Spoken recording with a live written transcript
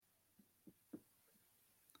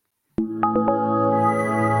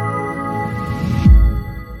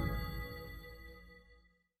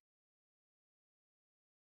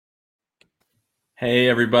Hey,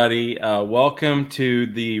 everybody. Welcome to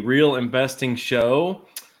the Real Investing Show.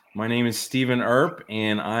 My name is Stephen Earp,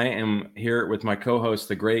 and I am here with my co-host,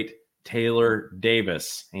 the great Taylor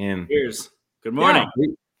Davis. And Cheers. Good morning.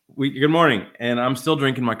 Good morning. And I'm still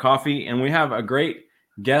drinking my coffee. And we have a great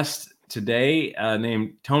guest today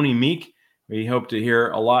named Tony Meek. We hope to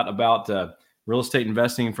hear a lot about real estate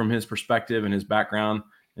investing from his perspective and his background,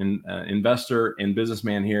 and investor and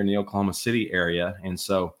businessman here in the Oklahoma City area. And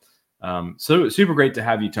so super great to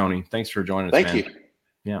have you, Tony. Thanks for joining us. Thank you.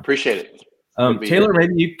 Yeah. Appreciate it. Taylor,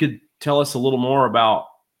 maybe you could tell us a little more about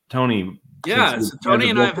Tony. Yeah. So Tony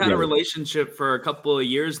and I have had a relationship for a couple of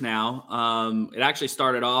years now. It actually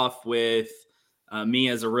started off with me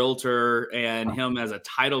as a realtor and him as a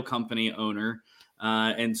title company owner.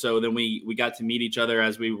 And so then we got to meet each other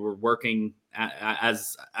as we were working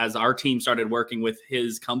as our team started working with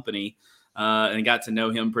his company, and got to know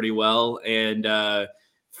him pretty well, and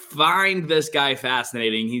find this guy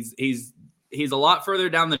fascinating. He's a lot further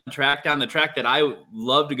down the track that I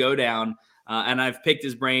love to go down. And I've picked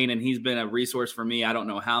his brain, and he's been a resource for me. I don't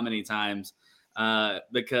know how many times,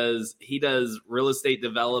 because he does real estate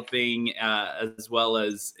developing, as well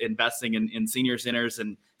as investing in senior centers,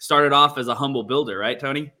 and started off as a humble builder, right,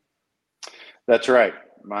 Tony? That's right.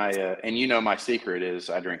 And my secret is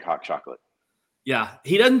I drink hot chocolate. Yeah,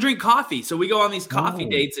 he doesn't drink coffee, so we go on these coffee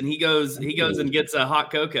dates, and he goes and gets a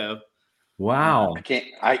hot cocoa. Wow.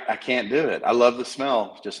 I can't do it. I love the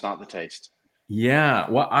smell, just not the taste. Yeah.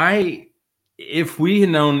 Well, if we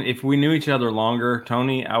knew each other longer,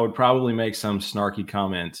 Tony, I would probably make some snarky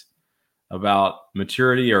comment about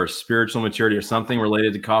maturity or spiritual maturity or something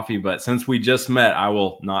related to coffee. But since we just met, I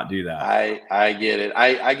will not do that. I get it.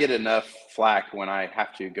 I get enough flack when I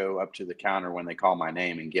have to go up to the counter when they call my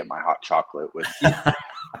name and get my hot chocolate with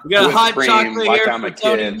we got hot cream, chocolate like here I'm for a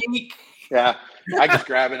Tony kid. Meek. Yeah. I just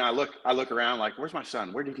grab it and I look around like, where's my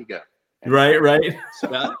son? Where did he go? And Right.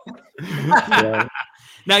 So. Yeah.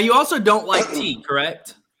 Now, you also don't like tea,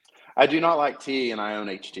 correct? I do not like tea, and I own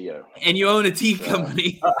HTO. And you own a tea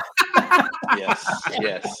company. Yes.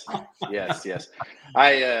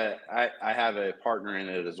 I have a partner in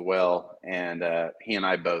it as well, and he and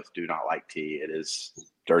I both do not like tea. It is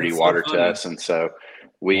dirty water to us, and so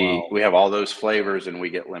we have all those flavors, and we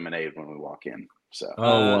get lemonade when we walk in. So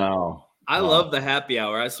wow. I love the happy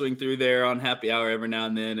hour. I swing through there on happy hour every now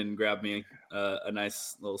and then and grab me a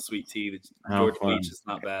nice little sweet tea. Georgia Beach is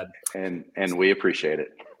not bad. And we appreciate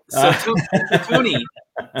it. So Tony,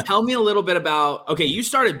 tell me a little bit about, okay, you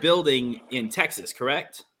started building in Texas,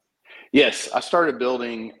 correct? Yes, I started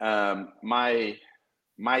building. My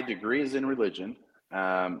degree is in religion.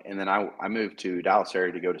 And then I moved to Dallas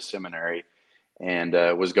area to go to seminary, and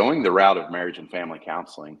was going the route of marriage and family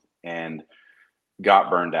counseling, and got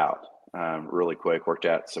burned out really quick. Worked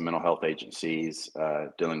at some mental health agencies,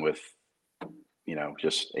 dealing with,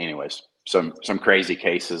 just anyways, some crazy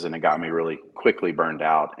cases, and it got me really quickly burned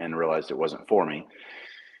out and realized it wasn't for me.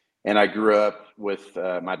 And I grew up with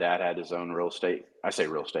my dad had his own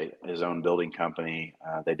his own building company.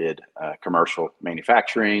 They did commercial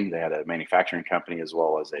manufacturing. They had a manufacturing company as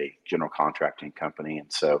well as a general contracting company.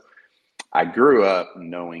 And so I grew up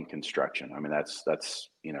knowing construction. I mean, that's the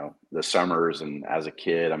summers, and as a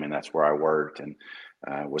kid, I mean, that's where I worked, and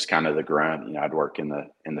was kind of the grunt. I'd work in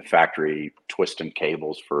the factory twisting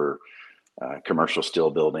cables for commercial steel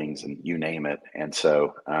buildings, and you name it. And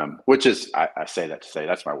so, which is, I say that to say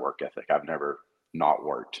that's my work ethic. I've never not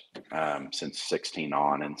worked since 16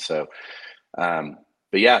 on. And so,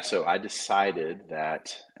 but yeah, so I decided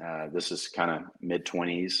that this is kind of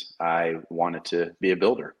mid-20s. I wanted to be a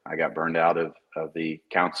builder. I got burned out of the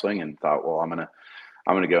counseling and thought, well, I'm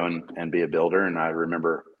gonna go and be a builder. And I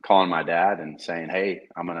remember calling my dad and saying, hey,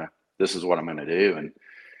 this is what I'm gonna do. And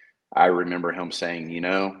I remember him saying,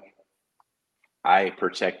 I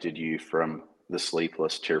protected you from the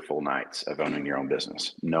sleepless, tearful nights of owning your own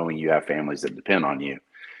business, knowing you have families that depend on you,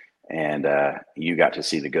 and you got to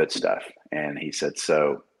see the good stuff. And he said,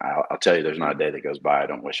 so I'll tell you, there's not a day that goes by I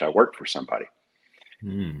don't wish I worked for somebody.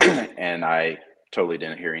 And I totally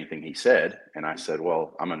didn't hear anything he said. And I said,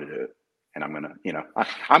 well, I'm going to do it. And I'm going to,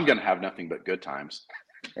 I'm going to have nothing but good times.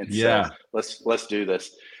 And so let's do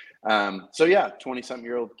this.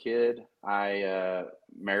 20-something-year-old kid. I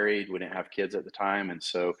married. We didn't have kids at the time, and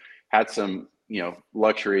so had some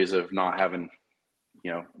luxuries of not having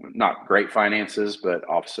not great finances, but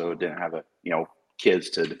also didn't have kids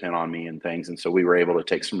to depend on me and things. And so we were able to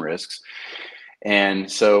take some risks.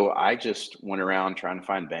 And so I just went around trying to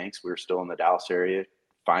find banks. We were still in the Dallas area,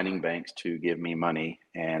 finding banks to give me money,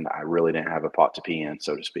 and I really didn't have a pot to pee in,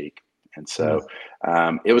 so to speak. And so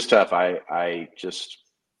it was tough. I just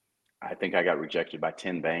I think I got rejected by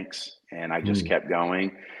 10 banks, and I just kept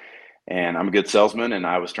going. And I'm a good salesman, and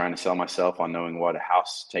I was trying to sell myself on knowing what a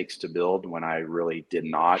house takes to build when I really did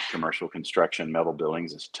not. Commercial construction, metal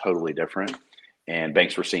buildings is totally different. And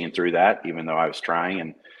banks were seeing through that, even though I was trying.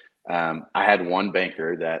 And I had one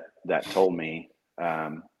banker that told me,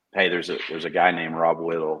 hey, there's a guy named Rob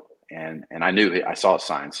Whittle. And I knew, I saw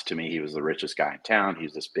signs. To me, he was the richest guy in town.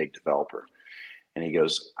 He's this big developer. And he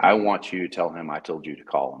goes, I want you to tell him I told you to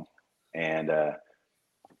call him. And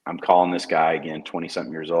I'm calling this guy again,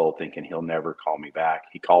 20-something years old, thinking he'll never call me back.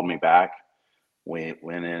 He called me back. We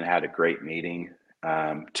went in and had a great meeting.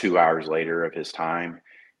 2 hours later of his time,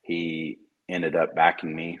 he ended up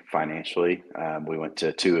backing me financially. We went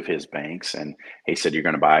to 2 of his banks, and he said, you're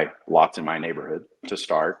going to buy lots in my neighborhood to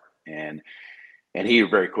start. And he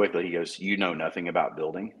very quickly, he goes, you know nothing about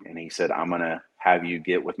building. And he said, I'm going to have you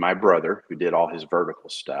get with my brother who did all his vertical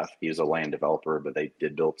stuff. He was a land developer, but they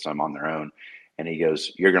did build some on their own. And he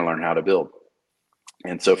goes, you're going to learn how to build.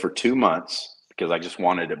 And so for 2 months, because I just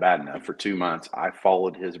wanted it bad enough, for 2 months, I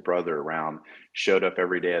followed his brother around, showed up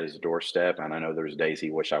every day at his doorstep. And I know there's days he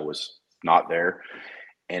wished I was not there.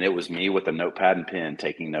 And it was me with a notepad and pen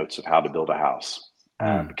taking notes of how to build a house,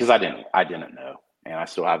 because I didn't know. And I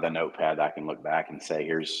still have that notepad that I can look back and say,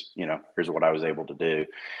 here's what I was able to do.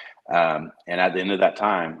 And at the end of that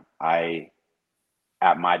time,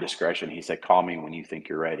 at my discretion, he said, call me when you think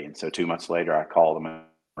you're ready. And so 2 months later, I called him and I'm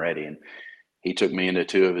ready. And he took me into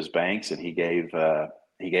 2 of his banks, and he gave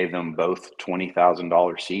them both $20,000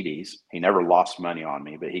 CDs. He never lost money on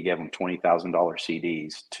me, but he gave them $20,000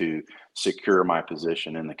 CDs to secure my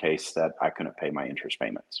position in the case that I couldn't pay my interest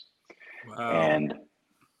payments. Wow. And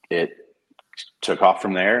it took off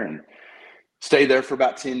from there and stayed there for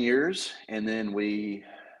about 10 years. And then we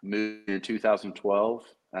moved in 2012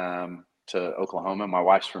 to Oklahoma. My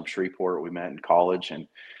wife's from Shreveport. We met in college, and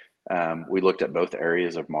we looked at both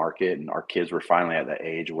areas of market, and our kids were finally at the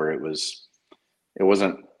age where it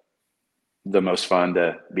wasn't the most fun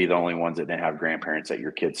to be the only ones that didn't have grandparents at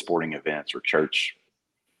your kids' sporting events or church,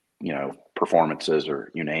 performances,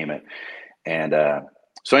 or you name it. And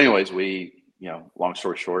so anyways, long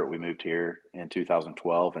story short, we moved here in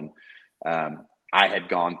 2012, and I had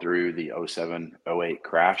gone through the 07-08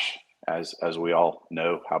 crash, as we all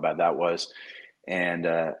know how bad that was. And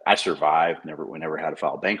I survived. We never had to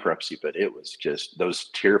file bankruptcy, but it was just those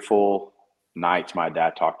tearful nights my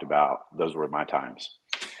dad talked about. Those were my times.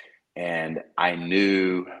 And I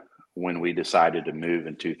knew when we decided to move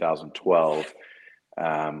in 2012,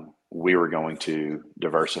 we were going to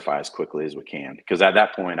diversify as quickly as we can. Because at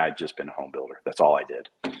that point, I'd just been a home builder. That's all I did.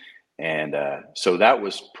 And so that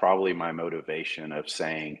was probably my motivation of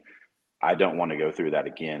saying, I don't want to go through that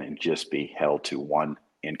again and just be held to one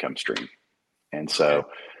income stream. And so,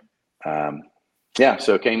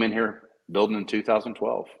 so came in here building in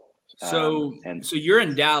 2012. So you're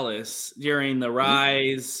in Dallas during the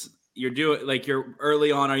rise. You're you're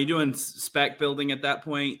early on. Are you doing spec building at that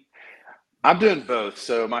point? I'm doing both.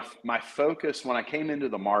 So my focus when I came into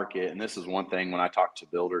the market, and this is one thing when I talk to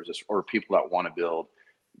builders or people that want to build,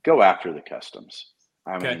 go after the customs.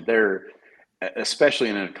 I mean, they're, especially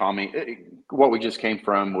in an economy, what we just came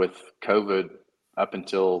from with COVID up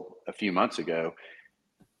until a few months ago,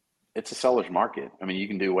 it's a seller's market. I mean, you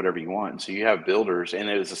can do whatever you want. And so you have builders, and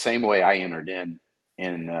it was the same way I entered in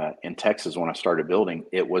Texas when I started building.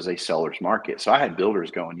 It was a seller's market. So I had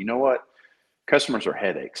builders going, you know what? Customers are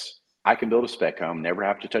headaches. I can build a spec home, never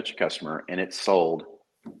have to touch a customer, and it's sold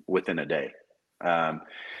within a day.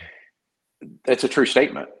 It's a true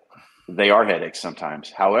statement. They are headaches sometimes.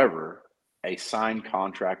 However, a signed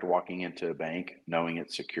contract walking into a bank, knowing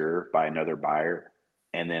it's secure by another buyer,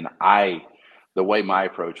 and then the way my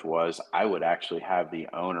approach was, I would actually have the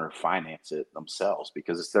owner finance it themselves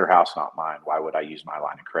because it's their house, not mine. Why would I use my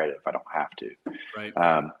line of credit if I don't have to? Right.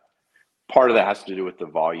 Part of that has to do with the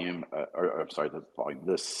volume,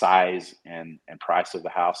 the size and price of the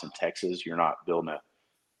house in Texas. You're not building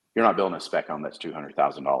a spec home that's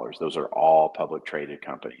 $200,000. Those are all public traded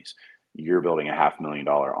companies. You're building a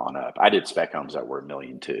 $500,000 on up. I did spec homes that were $1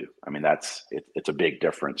 million too. I mean, it's a big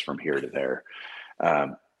difference from here to there.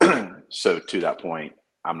 So to that point,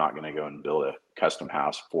 I'm not going to go and build a custom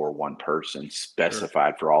house for one person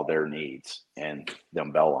specified for all their needs and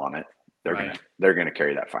them bail on it. They're going to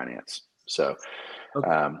carry that finance. So,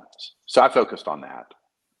 so I focused on that.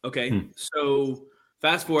 Okay. So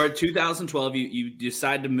fast forward 2012, you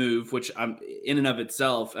decide to move, which in and of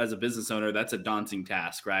itself as a business owner, that's a daunting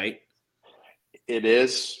task, right? It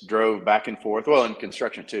is. Drove back and forth. Well, in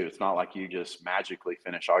construction too, it's not like you just magically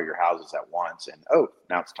finish all your houses at once and,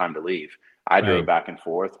 now it's time to leave. I drove back and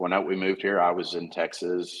forth. When we moved here, I was in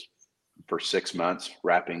Texas for 6 months,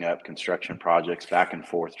 wrapping up construction projects, back and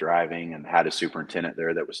forth driving, and had a superintendent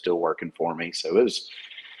there that was still working for me. So it was,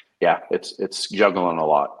 it's juggling a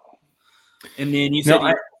lot. And then you said,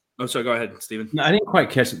 sorry, go ahead, Stephen. No, I didn't quite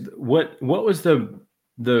catch it. What was the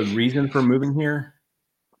reason for moving here?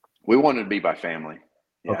 We wanted to be by family.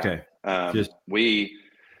 Yeah. Okay. We,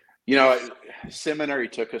 seminary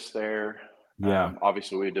took us there. Yeah.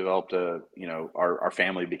 Obviously we developed our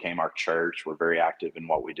family became our church. We're very active in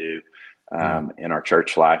what we do in our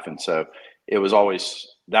church life. And so it was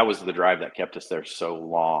that was the drive that kept us there so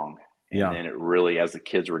long. And then it really, as the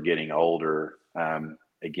kids were getting older,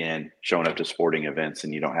 again, showing up to sporting events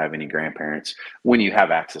and you don't have any grandparents when you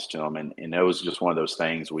have access to them. And it was just one of those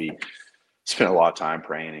things we spent a lot of time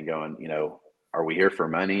praying and going, are we here for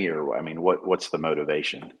money, or, what's the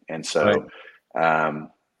motivation? And so,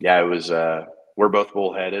 it was, we're both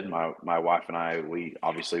bullheaded. My wife and I, we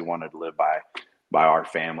obviously wanted to live by our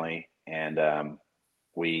family. And,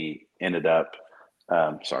 we ended up,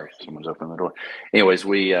 sorry, someone's opening the door. Anyways,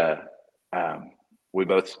 we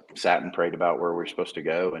both sat and prayed about where we're supposed to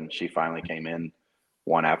go. And she finally came in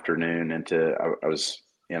one afternoon I was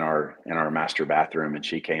in our master bathroom, and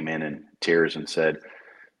she came in tears and said,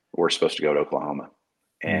 we're supposed to go to Oklahoma.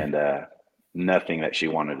 And nothing that she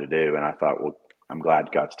wanted to do. And I thought, well, I'm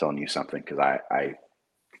glad God's telling you something, because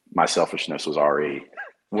my selfishness was already,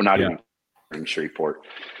 we're not even in Shreveport.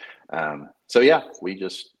 We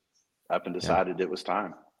just up and decided it was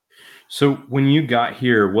time. So when you got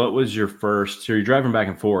here, what was your first, so you're driving back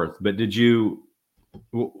and forth, but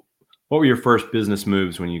what were your first business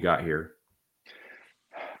moves when you got here?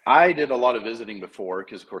 I did a lot of visiting before,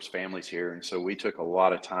 because of course family's here. And so we took a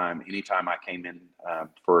lot of time. Anytime I came in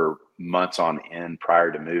for months on end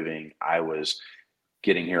prior to moving, I was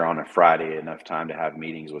getting here on a Friday, enough time to have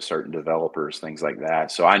meetings with certain developers, things like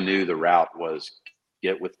that. So I knew the route was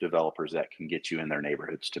get with developers that can get you in their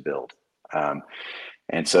neighborhoods to build.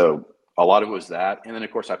 And so a lot of it was that. And then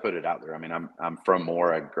of course I put it out there. I'm from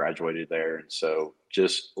Moore. I graduated there. And so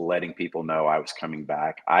just letting people know I was coming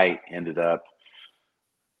back, I ended up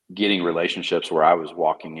getting relationships where I was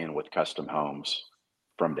walking in with custom homes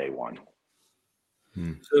from day one.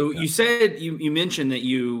 So you said, you mentioned that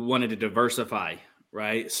you wanted to diversify,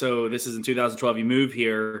 right? So this is in 2012, you move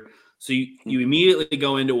here. So you immediately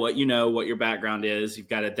go into what your background is. You've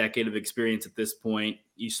got a decade of experience at this point.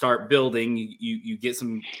 You start building, you get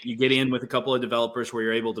in with a couple of developers where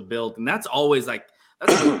you're able to build. And that's always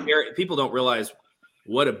people don't realize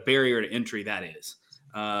what a barrier to entry that is.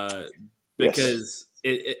 Because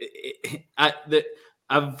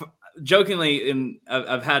I've jokingly, and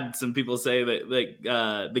I've had some people say that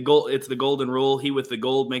it's the golden rule. He with the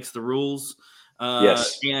gold makes the rules.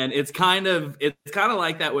 Yes. And it's kind of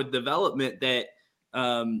like that with development, that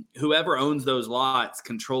whoever owns those lots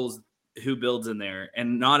controls who builds in there,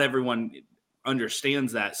 and not everyone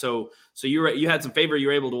understands that. So you had some favor. You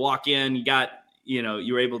were able to walk in.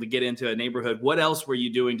 You were able to get into a neighborhood. What else were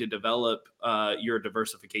you doing to develop your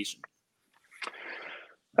diversification?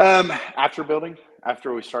 After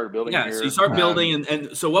we started building here. So you start building,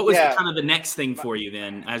 and so what was kind of the next thing for you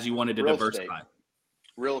then, as you wanted to diversify?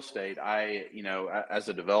 Real estate. As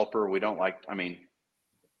a developer, we don't like,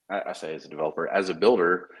 I say as a developer, as a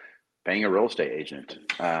builder, paying a real estate agent,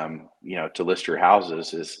 to list your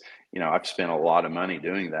houses is, I've spent a lot of money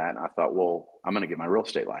doing that. And I thought, well, I'm going to get my real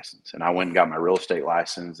estate license. And I went and got my real estate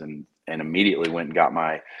license and immediately went and got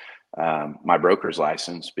my broker's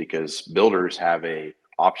license, because builders have a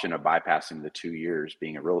option of bypassing the 2 years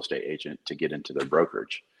being a real estate agent to get into their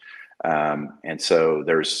brokerage. And so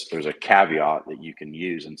there's a caveat that you can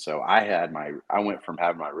use. And so I went from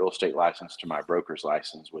having my real estate license to my broker's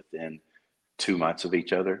license within 2 months of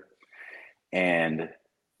each other, and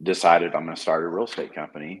decided I'm going to start a real estate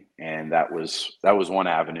company. And that was one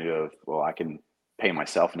avenue of, well, I can pay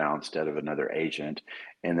myself now instead of another agent.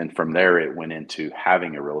 And then from there, it went into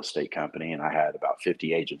having a real estate company. And I had about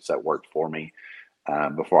 50 agents that worked for me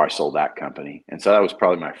before I sold that company. And so that was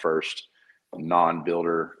probably my first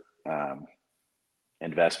non-builder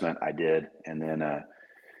investment I did, and then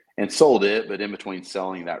and sold it. But in between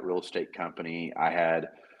selling that real estate company, I had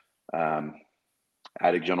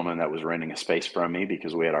a gentleman that was renting a space from me,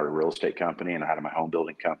 because we had our real estate company and I had my home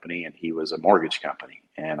building company, and he was a mortgage company.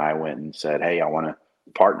 And I went and said, hey, I want to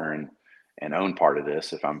partner and own part of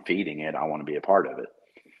this. If I'm feeding it, I want to be a part of it.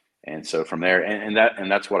 And so from there, and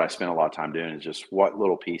that's what I spent a lot of time doing, is just what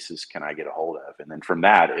little pieces can I get a hold of? And then from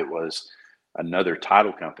that, it was another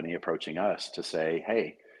title company approaching us to say,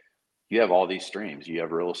 hey, you have all these streams. You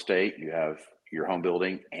have real estate, you have your home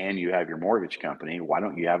building, and you have your mortgage company. Why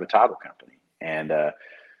don't you have a title company? And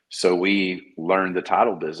So we learned the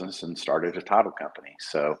title business and started a title company.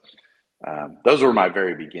 So those were my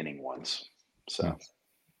very beginning ones. So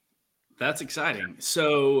that's exciting.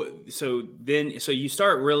 So you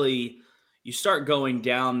start going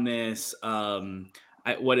down this,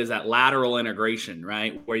 what is that, lateral integration,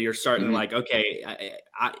 right? Where you're starting mm-hmm. like, okay,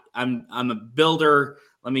 I'm a builder.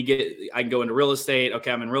 I can go into real estate.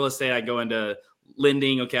 Okay, I'm in real estate. I go into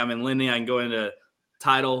lending. Okay, I'm in lending. I can go into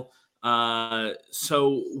title.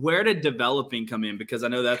 So where did developing come in? Because I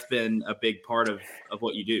know that's been a big part of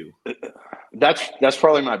what you do. That's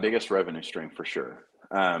probably my biggest revenue stream for sure,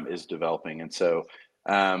 is developing. And so,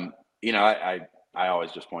 I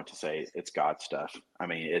always just point to say it's God stuff. I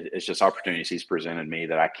mean, it's just opportunities he's presented me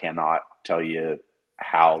that I cannot tell you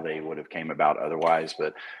how they would have came about otherwise.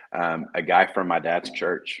 But a guy from my dad's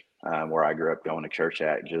church, where I grew up going to church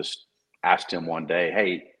at, just asked him one day,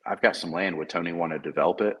 "Hey, I've got some land. Would Tony want to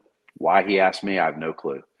develop it?" Why he asked me, I have no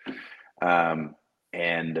clue.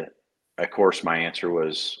 And of course, my answer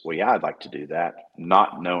was, "Well, yeah, I'd like to do that."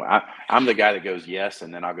 I'm the guy that goes yes,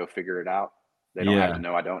 and then I'll go figure it out. They don't have to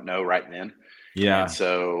know I don't know right then. Yeah. And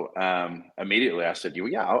so immediately I said,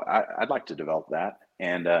 "Yeah, I'd like to develop that."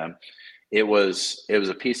 And it was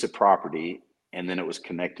a piece of property, and then it was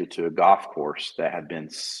connected to a golf course that had been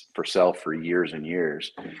for sale for years and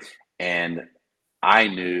years. And I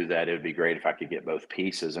knew that it would be great if I could get both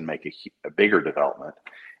pieces and make a bigger development.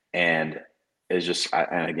 And it's just,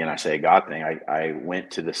 and again, I say a God thing. I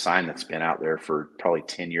went to the sign that's been out there for probably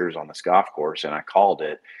 10 years on this golf course, and I called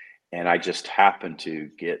it. And I just happened to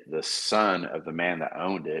get the son of the man that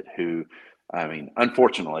owned it, who, I mean,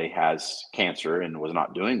 unfortunately has cancer and was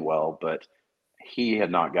not doing well, but he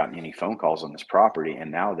had not gotten any phone calls on this property. And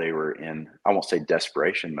now they were in, I won't say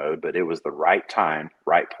desperation mode, but it was the right time,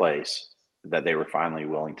 right place that they were finally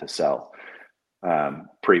willing to sell.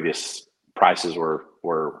 Previous prices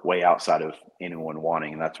were way outside of anyone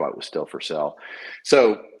wanting, and that's why it was still for sale.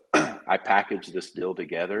 So I packaged this deal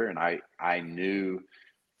together, and I knew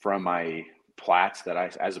from my plats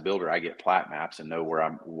that as a builder, I get plat maps and know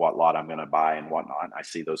what lot I'm going to buy and whatnot. I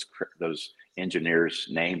see those engineers'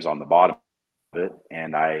 names on the bottom of it,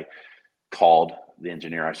 and I called the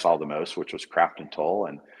engineer I saw the most, which was Craft & Toll,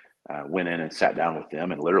 and went in and sat down with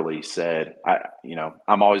them and literally said,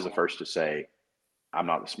 I'm always the first to say, I'm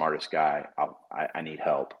not the smartest guy. I need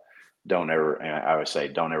help. Don't ever, and I always say,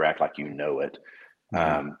 don't ever act like you know it.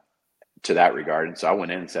 Mm-hmm. To that regard. And so I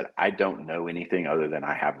went in and said, I don't know anything other than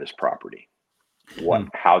I have this property.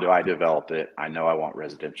 How do I develop it? I know I want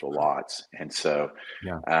residential lots. And so,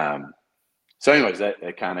 so anyways,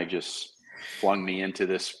 that kind of just flung me into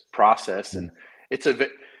this process. And it's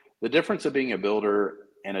the difference of being a builder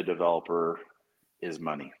and a developer is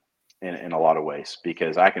money in a lot of ways,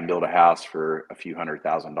 because I can build a house for a few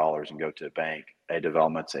 $100,000 and go to a bank. A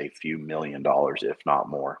development's a few $1 million, if not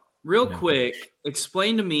more. Real quick,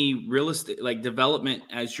 explain to me real estate, like development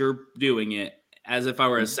as you're doing it, as if I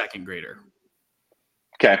were a second grader.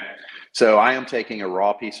 Okay. So I am taking a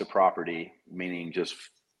raw piece of property, meaning just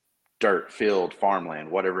dirt, field,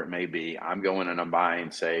 farmland, whatever it may be. I'm going and I'm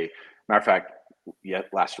buying, say, matter of fact,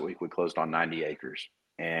 last week we closed on 90 acres,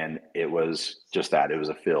 and it was just that. It was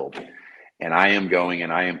a field. And I am going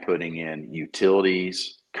and I am putting in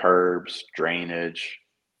utilities, curbs, drainage,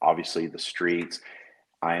 obviously the streets.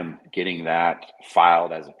 I am getting that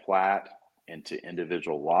filed as a plat into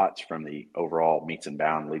individual lots from the overall meets and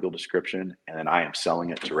bound legal description. And then I am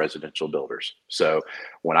selling it to residential builders. So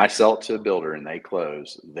when I sell it to a builder and they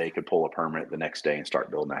close, they could pull a permit the next day and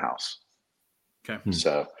start building a house. Okay.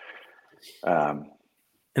 So, and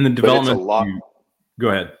the development, it's a lot. Go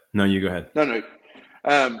ahead. No, you go ahead. No.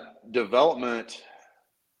 Development,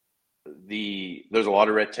 there's a lot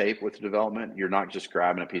of red tape with development. You're not just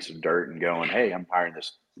grabbing a piece of dirt and going, hey, I'm hiring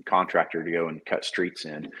this contractor to go and cut streets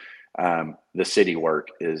in. The city work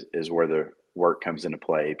is where the work comes into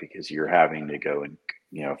play, because you're having to go and,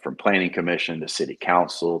 from planning commission to city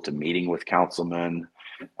council to meeting with councilmen,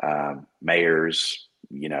 mayors,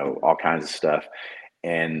 all kinds of stuff.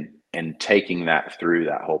 And taking that through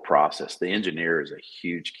that whole process. The engineer is a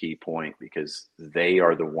huge key point, because they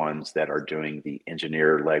are the ones that are doing the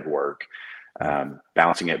engineer legwork,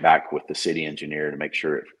 bouncing it back with the city engineer to make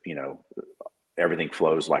sure, everything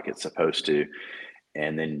flows like it's supposed to.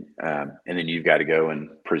 And then you've got to go and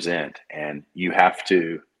present, and you have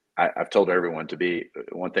to, I've told everyone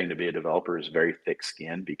one thing to be a developer is very thick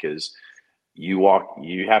skin, because you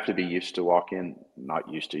have to be you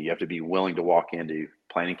have to be willing to walk into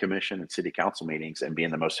planning commission and city council meetings and being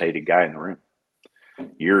the most hated guy in the room.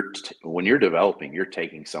 When you're developing, you're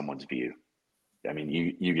taking someone's view. I mean,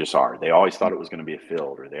 you just are. They always thought it was going to be a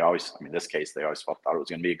field, or in this case, they always thought it was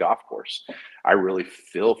going to be a golf course. I really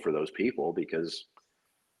feel for those people because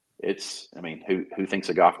who thinks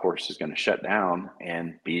a golf course is going to shut down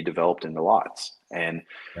and be developed into lots? And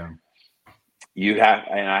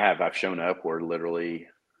I've shown up where literally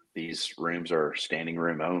these rooms are standing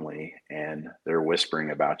room only, and they're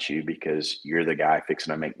whispering about you because you're the guy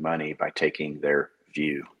fixing to make money by taking their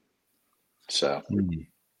view. So,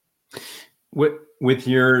 with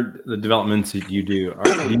the developments that you do,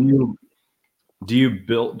 do you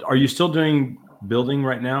build? Are you still doing building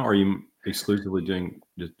right now? Or are you exclusively doing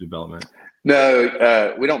just development?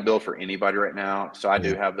 No, we don't build for anybody right now. So I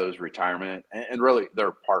do have those retirement, and really they're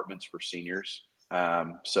apartments for seniors.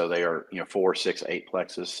 So they are 4, 6, 8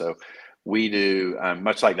 plexes. So we do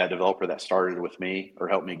much like that developer that started with me or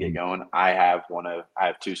helped me get going. I have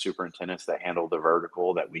 2 superintendents that handle the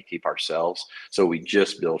vertical that we keep ourselves. So we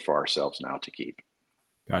just build for ourselves now to keep.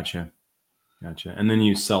 Gotcha. And then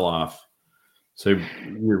you sell off. So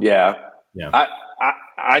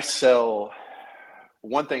I sell.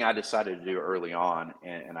 One thing I decided to do early on,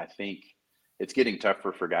 and I think it's getting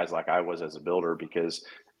tougher for guys like I was as a builder, because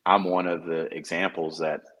I'm one of the examples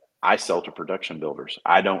that I sell to production builders.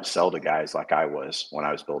 I don't sell to guys like I was when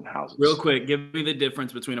I was building houses. Real quick, give me the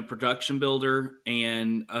difference between a production builder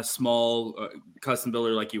and a small custom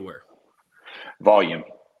builder like you were. Volume.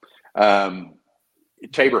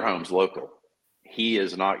 Tabor Homes, local. He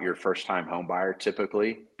is not your first-time home buyer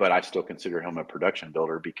typically, but I still consider him a production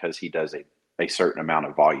builder because he does a certain amount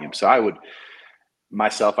of volume. So I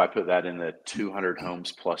put that in the 200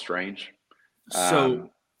 homes plus range.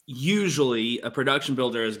 So usually a production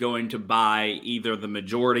builder is going to buy either the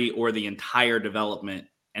majority or the entire development,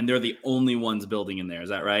 and they're the only ones building in there. Is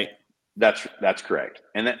that right? That's correct.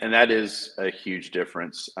 And that is a huge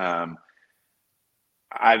difference. I've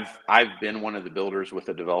been one of the builders with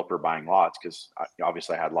a developer buying lots, because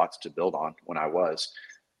obviously I had lots to build on when I was.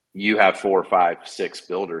 You have 4, 5, 6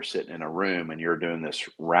 builders sitting in a room, and you're doing this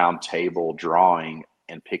round table drawing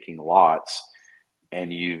and picking lots,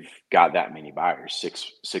 and you've got that many buyers,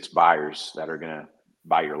 six buyers that are going to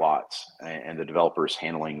buy your lots, and the developer's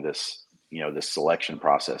handling this, this selection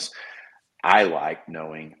process. I like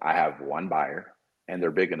knowing I have one buyer and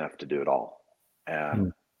they're big enough to do it all.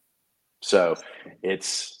 So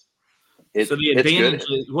so the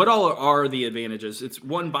advantages, what all are the advantages? It's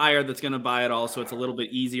one buyer that's going to buy it all, so it's a little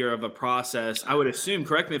bit easier of a process. I would assume,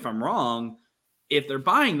 correct me if I'm wrong, if they're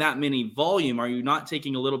buying that many volume, are you not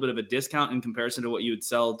taking a little bit of a discount in comparison to what you would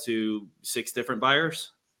sell to 6 different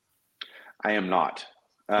buyers? I am not.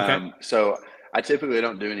 Okay. So I typically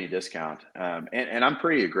don't do any discount, and I'm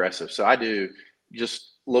pretty aggressive. So I do just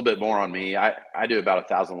a little bit more on me. I do about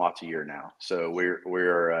 1,000 lots a year now. So we're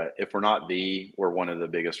if we're not we're one of the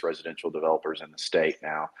biggest residential developers in the state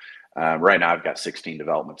now. Right now I've got 16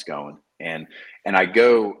 developments going, and I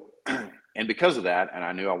go, and because of that, and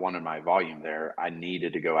I knew I wanted my volume there, I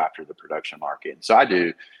needed to go after the production market. So I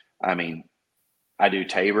do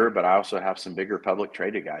Tabor, but I also have some bigger public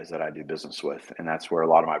traded guys that I do business with, and that's where a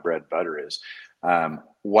lot of my bread and butter is.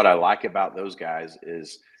 What I like about those guys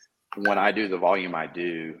is, when I do the volume I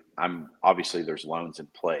do, obviously there's loans in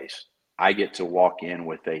place. I get to walk in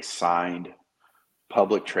with a signed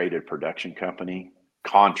public traded production company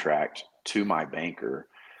contract to my banker.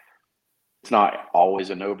 It's not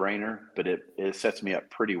always a no-brainer, but it sets me up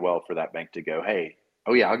pretty well for that bank to go, hey,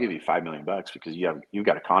 oh yeah, I'll give you $5 million because you've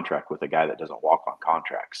got a contract with a guy that doesn't walk on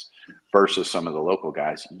contracts, versus some of the local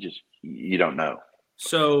guys you don't know.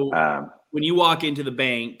 So when you walk into the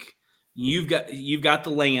bank, you've got the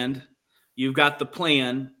land, you've got the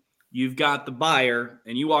plan, you've got the buyer,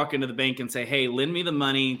 and you walk into the bank and say, hey, lend me the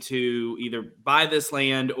money to either buy this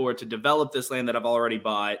land or to develop this land that I've already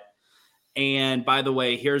bought. And by the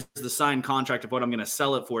way, here's the signed contract of what I'm going to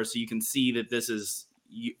sell it for, so you can see that this is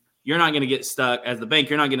you're not going to get stuck as the bank.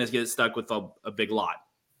 You're not going to get stuck with a big lot.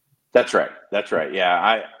 That's right.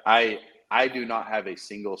 Yeah, I do not have a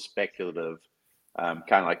single speculative, kind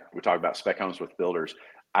of like we talk about spec homes with builders.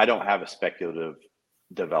 I don't have a speculative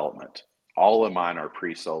development. All of mine are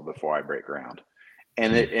pre-sold before I break ground.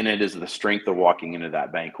 And it is the strength of walking into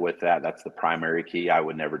that bank with that. That's the primary key. I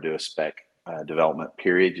would never do a spec development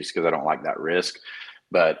period, just because I don't like that risk.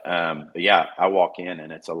 But yeah, I walk in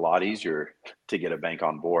and it's a lot easier to get a bank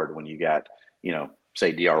on board when you got,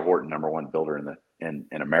 say D.R. Horton, number 1 builder in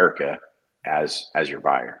America as your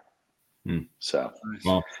buyer. So,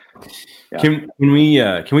 well,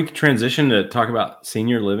 yeah. Can we transition to talk about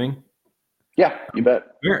senior living? Yeah, you bet.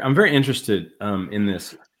 I'm very interested in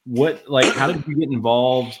this. How did you get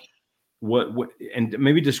involved? What and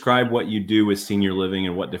maybe describe what you do with senior living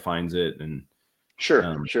and what defines it. And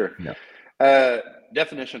Sure. Yeah.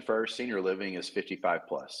 Definition first, senior living is 55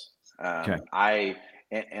 plus. Okay. I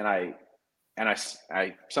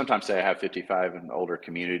sometimes say I have 55 and older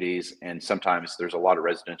communities, and sometimes there's a lot of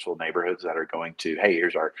residential neighborhoods that are going to, hey,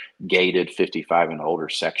 here's our gated 55 and older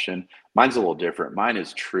section. Mine's a little different. Mine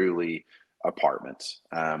is truly apartments.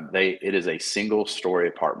 It is a single story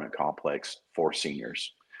apartment complex for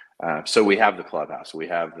seniors. So we have the clubhouse. We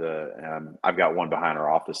have I've got one behind our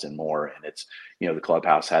office and more, and it's, the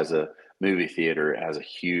clubhouse has a movie theater, it has a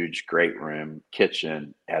huge, great room,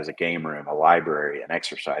 kitchen, it has a game room, a library, an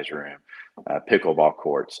exercise room, pickleball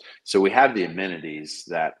courts. So we have the amenities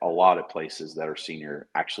that a lot of places that are senior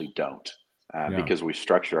actually don't, because we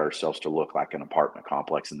structure ourselves to look like an apartment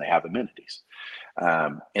complex, and they have amenities.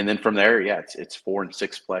 And then from there, it's 4 and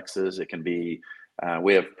 6 plexes. It can be,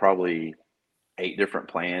 we have probably 8 different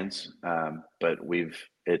plans, but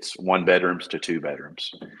it's 1 bedrooms to 2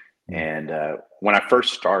 bedrooms. And when I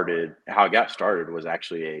first started, how I got started was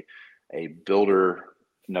actually a builder,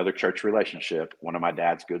 another church relationship. One of my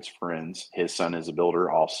dad's good friends, his son is a builder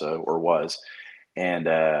also, or was, and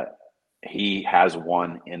he has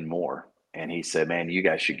one in Moore. And he said, "Man, you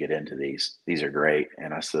guys should get into these. These are great."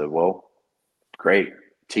 And I said, "Well, great,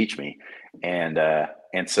 teach me." And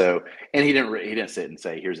he didn't sit and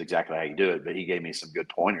say, "Here's exactly how you do it," but he gave me some good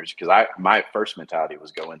pointers, because my first mentality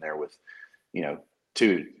was go in there with,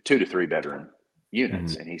 2 to 3 bedroom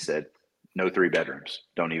units. And he said, "No 3 bedrooms,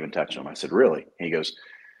 don't even touch them." I said, "Really?" And he goes,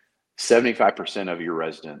 75% of your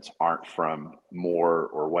residents aren't from Moore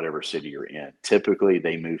or whatever city you're in. Typically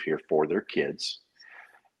they move here for their kids,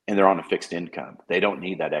 and they're on a fixed income. They don't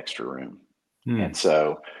need that extra room. And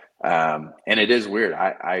so, and it is weird.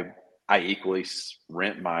 I equally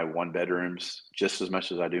rent my 1 bedrooms just as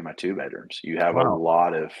much as I do my 2 bedrooms. You have a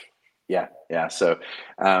lot of, yeah. So,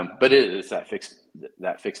 but it is that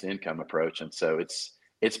fixed income approach. And so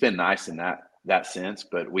it's been nice in that sense,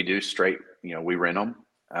 but we do straight, we rent them.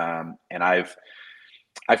 And I've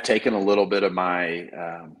taken a little bit of my,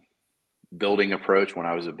 building approach when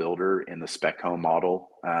I was a builder in the spec home model.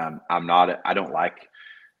 I don't like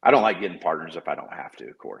getting partners if I don't have to,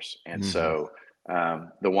 of course. And so,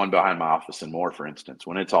 the one behind my office in Moore, for instance,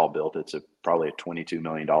 when it's all built, it's probably a $22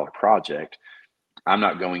 million project. I'm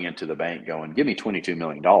not going into the bank going, "Give me $22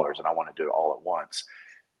 million and I want to do it all at once."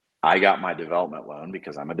 I got my development loan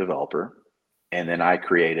because I'm a developer. And then I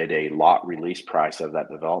created a lot release price of that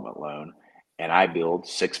development loan, and I build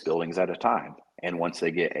 6 buildings at a time. And once they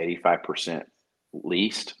get 85%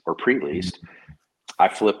 leased or pre-leased, I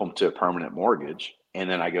flip them to a permanent mortgage. And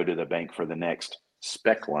then I go to the bank for the next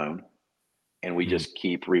spec loan. And we just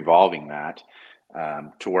keep revolving that,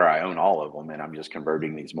 to where I own all of them, and I'm just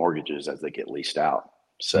converting these mortgages as they get leased out.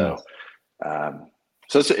 So,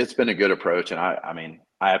 it's been a good approach, and I mean,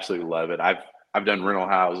 I absolutely love it. I've done rental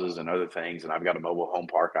houses and other things, and I've got a mobile home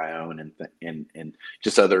park I own, and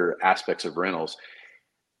just other aspects of rentals.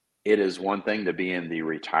 It is one thing to be in the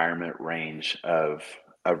retirement range of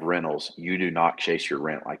rentals. You do not chase your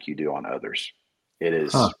rent like you do on others. It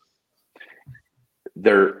is,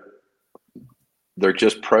 they're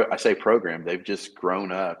just I say programmed. They've just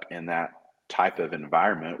grown up in that type of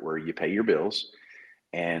environment where you pay your bills.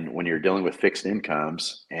 And when you're dealing with fixed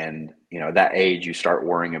incomes, and, at that age, you start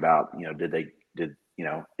worrying about,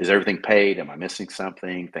 is everything paid? Am I missing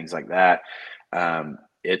something? Things like that.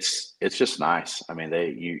 It's just nice. I mean,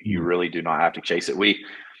 you really do not have to chase it.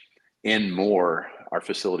 In Moore, our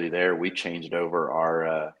facility there, we changed over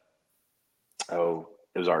our,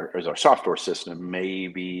 it was our software system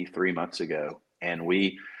maybe 3 months ago. And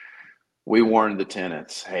we warned the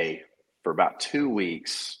tenants, "Hey, for about 2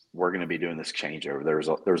 weeks, we're going to be doing this changeover."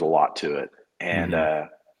 There's a lot to it. And,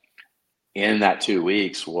 in that 2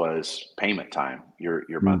 weeks was payment time,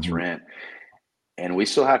 your month's rent. And we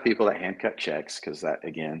still have people that hand cut checks, because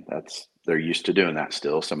they're used to doing that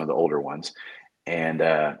still, some of the older ones. And,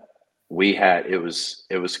 it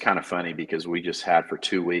was kind of funny, because we just had for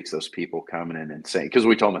 2 weeks those people coming in and saying, because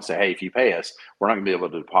we told them, "Hey, if you pay us, we're not gonna be able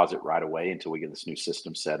to deposit right away until we get this new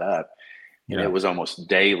system set up." And it was almost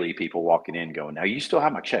daily people walking in going, "Now you still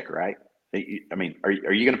have my check, right? I mean, are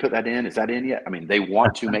you going to put that in? Is that in yet?" I mean, they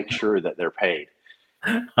want to make sure that they're paid.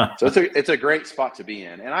 So it's a great spot to be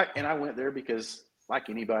in. And I went there because, like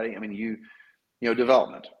anybody, I mean,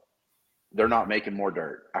 development, they're not making more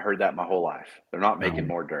dirt. I heard that my whole life. They're not making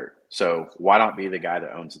more dirt. So why not be the guy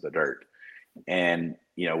that owns the dirt? And,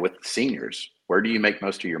 with seniors, where do you make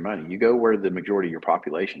most of your money? You go where the majority of your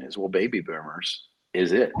population is. Well, baby boomers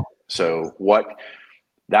is it. So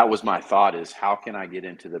that was my thought, is how can I get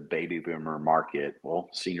into the baby boomer market? Well,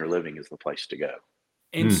 senior living is the place to go.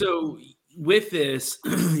 And so with this,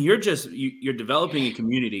 you're developing a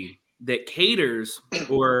community that caters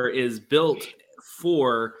or is built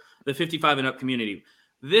for the 55 and up community.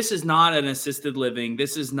 This is not an assisted living.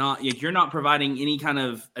 This is not, you're not providing any kind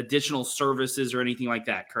of additional services or anything like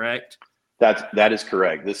that, correct? That is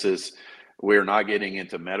correct. We're not getting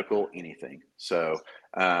into medical anything. So,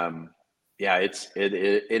 yeah, it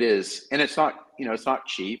is, and it's not, it's not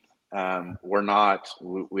cheap.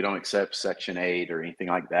 We don't accept Section 8 or anything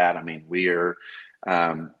like that. I mean, we are,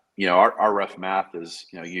 our rough math is,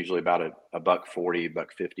 usually about a $140,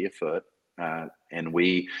 $150 a foot. And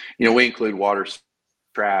we include water,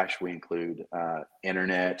 trash, we include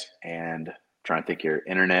internet, and trying to think here,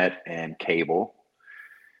 internet and cable.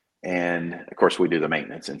 And of course we do the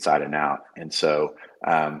maintenance inside and out. And so,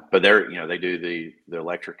 but they do the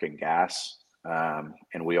electric and gas.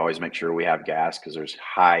 And we always make sure we have gas because there's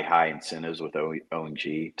high incentives with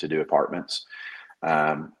ONG to do apartments.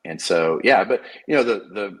 And so, yeah, but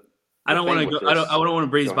I don't want to go. I don't want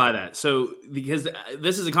to breeze by that. So, because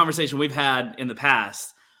this is a conversation we've had in the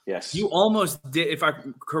past. Yes. You almost did, if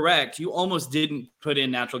I'm correct, you almost didn't put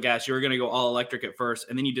in natural gas. You were going to go all electric at first.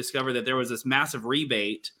 And then you discovered that there was this massive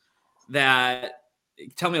rebate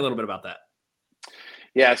tell me a little bit about that.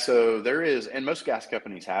 Yeah, so there is, and most gas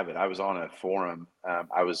companies have it. I was on a forum.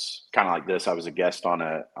 I was kind of like this. I was a guest on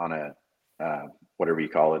a whatever you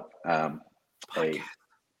call it, a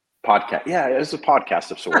podcast. Yeah, it was a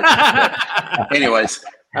podcast of sorts. anyways,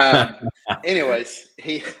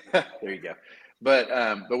 there you go.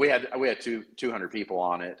 But we had 200 people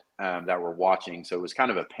on it that were watching. So it was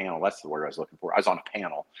kind of a panel. That's the word I was looking for. I was on a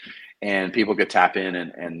panel, and people could tap in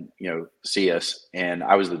and see us. And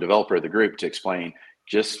I was the developer of the group to explain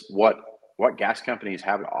just what gas companies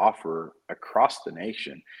have to offer across the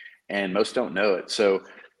nation, and most don't know it. So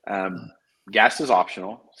gas is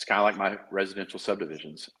optional. It's kind of like my residential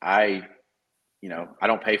subdivisions. I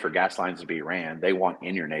don't pay for gas lines to be ran. They want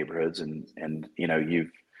in your neighborhoods, and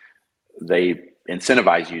they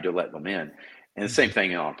incentivize you to let them in. And the same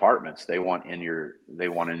thing in apartments. They want in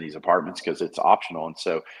these apartments because it's optional. And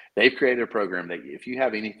so they've created a program that if you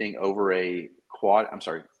have anything over a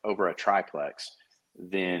triplex,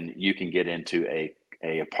 then you can get into a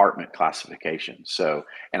apartment classification. So,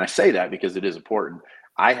 and I say that because it is important.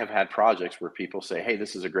 I have had projects where people say, hey,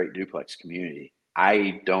 this is a great duplex community.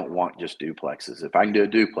 I don't want just duplexes. If I can do a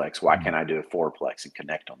duplex, why can't I do a fourplex and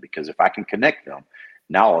connect them? Because if I can connect them,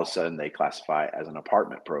 now all of a sudden they classify as an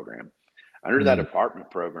apartment program. Under that apartment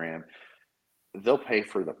program, they'll pay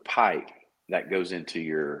for the pipe that goes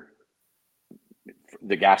into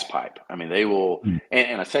the gas pipe. I mean, they will,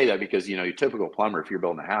 and I say that because, your typical plumber, if you're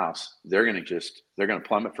building a house, they're going to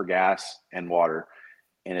plumb it for gas and water.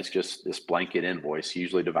 And it's just this blanket invoice,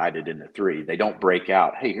 usually divided into 3. They don't break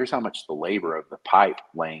out, hey, here's how much the labor of the pipe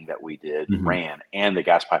laying that we did ran and the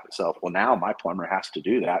gas pipe itself. Well, now my plumber has to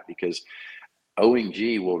do that because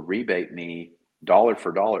ONG will rebate me dollar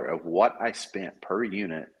for dollar of what I spent per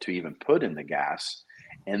unit to even put in the gas.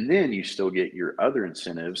 And then you still get your other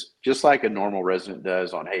incentives, just like a normal resident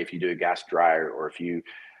does on, hey, if you do a gas dryer or if you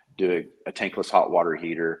do a tankless hot water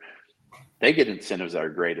heater, they get incentives that are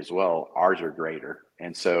great as well. Ours are greater.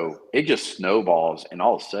 And so it just snowballs. And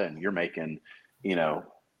all of a sudden you're making,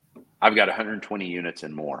 I've got 120 units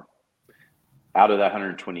and more. Out of that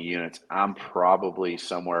 120 units, I'm probably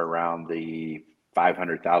somewhere around the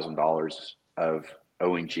 $500,000 of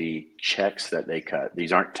ONG checks that they cut.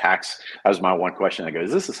 These aren't tax. That was my one question. I go,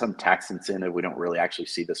 is this some tax incentive? We don't really actually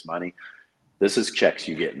see this money. This is checks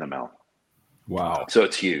you get in the mail. Wow. So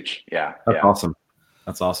it's huge. Yeah. That's awesome.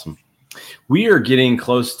 That's awesome. We are getting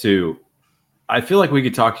close to, I feel like we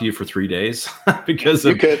could talk to you for 3 days because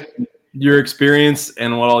of your experience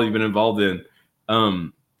and what all you've been involved in.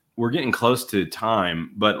 We're getting close to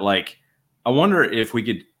time, but I wonder if we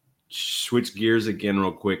could switch gears again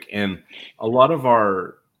real quick. And a lot of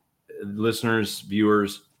our listeners,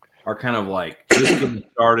 viewers are kind of just getting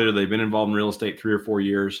started, or they've been involved in real estate 3 or 4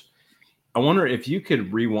 years. I wonder if you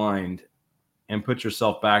could rewind and put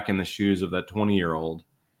yourself back in the shoes of that 20-year-old,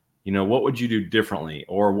 what would you do differently?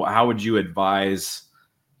 Or how would you advise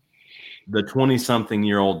the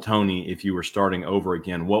 20-something-year-old Tony if you were starting over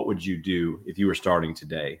again? What would you do if you were starting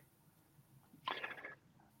today?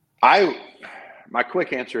 My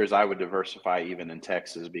quick answer is I would diversify even in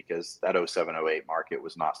Texas, because that 07-08 market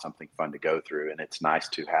was not something fun to go through. And it's nice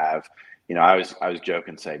to have, I was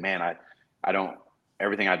joking, say, man, I don't,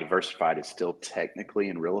 everything I diversified is still technically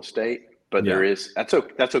in real estate, but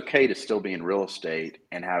that's okay to still be in real estate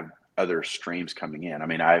and have other streams coming in. I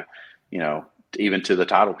mean, even to the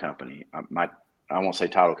title company, I won't say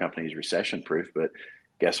title company is recession proof, but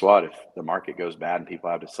guess what? If the market goes bad and people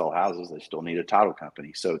have to sell houses, they still need a title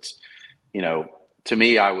company. So it's, to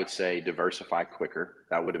me, I would say diversify quicker.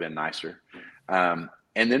 That would have been nicer. And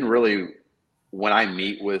then really, when I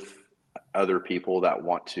meet with other people that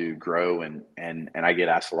want to grow, and I get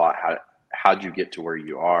asked a lot, how'd you get to where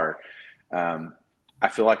you are? I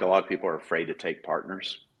feel like a lot of people are afraid to take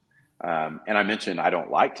partners. And I mentioned I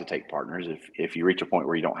don't like to take partners. If you reach a point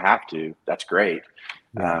where you don't have to, that's great.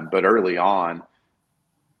 Yeah. But early on,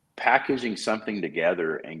 packaging something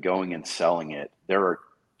together and going and selling it, there are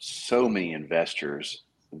so many investors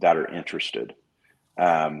that are interested.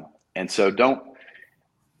 And so don't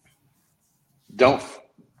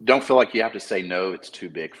feel like you have to say, no, it's too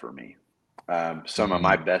big for me. Some of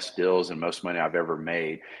my best deals and most money I've ever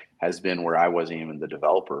made has been where I wasn't even the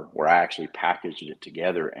developer, where I actually packaged it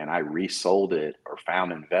together and I resold it or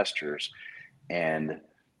found investors. And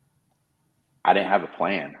I didn't have a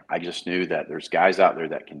plan. I just knew that there's guys out there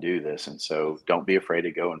that can do this. And so don't be afraid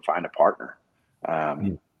to go and find a partner.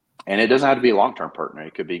 And it doesn't have to be a long-term partner.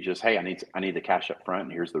 It could be just, hey, I need the cash up front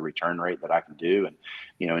and here's the return rate that I can do. And,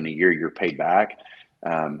 in a year you're paid back.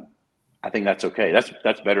 I think that's okay.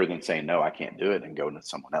 That's better than saying, no, I can't do it and going to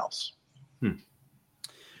someone else.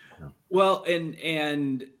 Well, and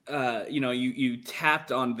you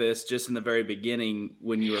tapped on this just in the very beginning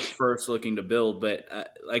when you were first looking to build, but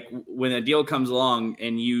like when a deal comes along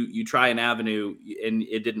and you try an avenue and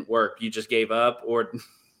it didn't work, you just gave up, or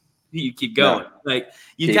you keep going. No, like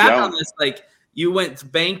you tapped on this, like you went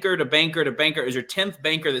banker to banker to banker. It was your 10th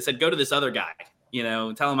banker that said, go to this other guy,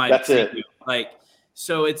 tell him that's it. Like,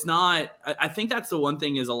 so it's not, I think that's the one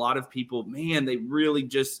thing is a lot of people, man, they really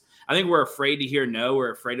just, I think we're afraid to hear no.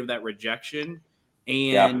 We're afraid of that rejection.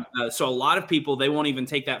 And so a lot of people, they won't even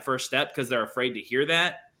take that first step because they're afraid to hear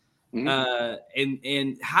that. Mm-hmm.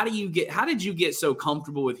 And how did you get so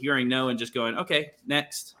comfortable with hearing no and just going, okay,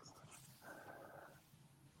 next?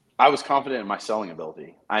 I was confident in my selling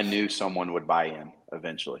ability. I knew someone would buy in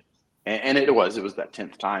eventually. And it was that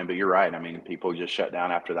 10th time, but you're right. I mean, people just shut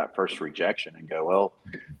down after that first rejection and go, well,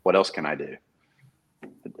 what else can I do?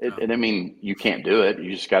 And I mean, you can't do it.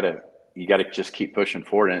 You just gotta just keep pushing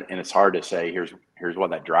forward. And it's hard to say, here's what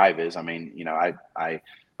that drive is. I mean, I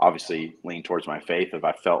obviously lean towards my faith if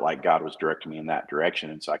I felt like God was directing me in that direction.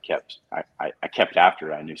 And so I kept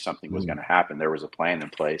after it. I knew something was going to happen. There was a plan in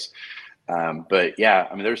place. But yeah,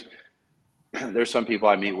 I mean, there's some people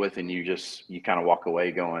I meet with and you kind of walk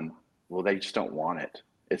away going, well, they just don't want it.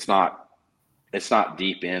 It's not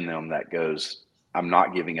deep in them that goes, I'm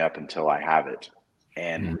not giving up until I have it.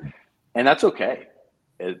 And that's okay.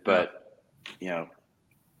 But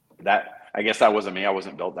that, I guess that wasn't me. I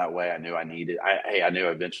wasn't built that way. I knew I needed, I knew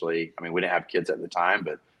eventually, I mean, we didn't have kids at the time,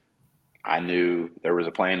 but I knew there was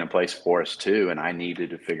a plan in place for us too. And I needed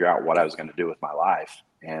to figure out what I was going to do with my life,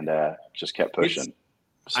 and just kept pushing.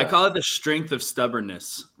 I call it the strength of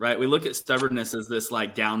stubbornness, right? We look at stubbornness as this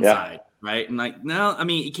like downside, right? And like, no, I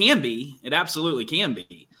mean, it can be, it absolutely can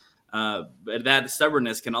be. But that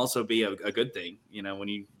stubbornness can also be a good thing, when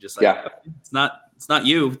you just like, it's not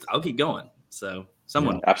you, I'll keep going. So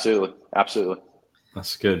someone. Absolutely.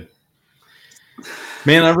 That's good,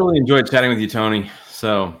 man. I really enjoyed chatting with you, Tony.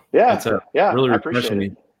 So that's really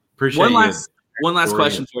refreshing. Appreciate one last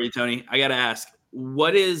question for you, Tony. I got to ask,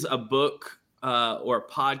 what is a book or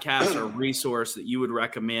a podcast or resource that you would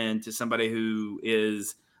recommend to somebody who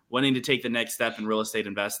is wanting to take the next step in real estate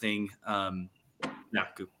investing?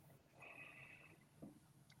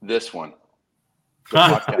 This one.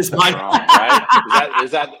 This might, right?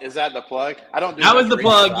 Is that the plug? I don't do that was the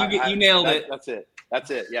plug. You nailed it. That's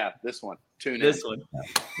it. Yeah, this one. Tune in. This one.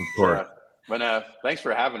 Of course. But thanks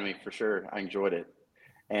for having me, for sure. I enjoyed it,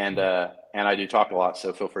 and I do talk a lot,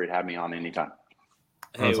 so feel free to have me on anytime.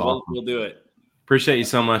 Hey, we'll do it. Appreciate you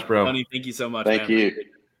so much, bro. Tony, thank you so much. Thank you.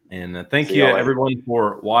 And thank you everyone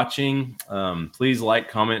for watching. Please like,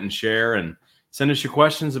 comment, and share, and send us your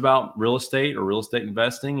questions about real estate or real estate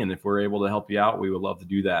investing. And if we're able to help you out, we would love to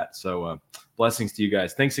do that. So blessings to you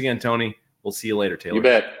guys. Thanks again, Tony. We'll see you later, Taylor. You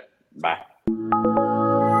bet. Bye.